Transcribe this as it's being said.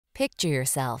Picture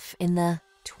yourself in the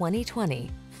 2020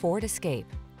 Ford Escape.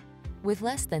 With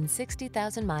less than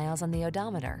 60,000 miles on the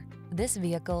odometer, this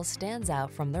vehicle stands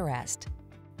out from the rest.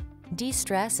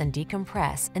 De-stress and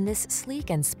decompress in this sleek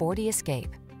and sporty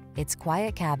Escape. Its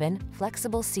quiet cabin,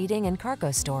 flexible seating and cargo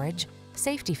storage,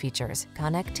 safety features,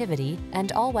 connectivity,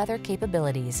 and all-weather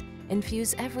capabilities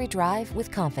infuse every drive with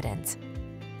confidence.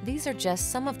 These are just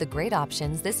some of the great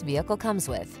options this vehicle comes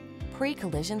with: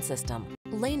 pre-collision system,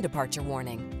 lane departure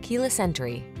warning, keyless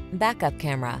entry, backup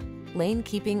camera, lane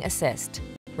keeping assist,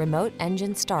 remote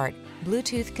engine start,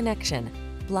 Bluetooth connection,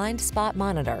 blind spot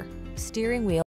monitor, steering wheel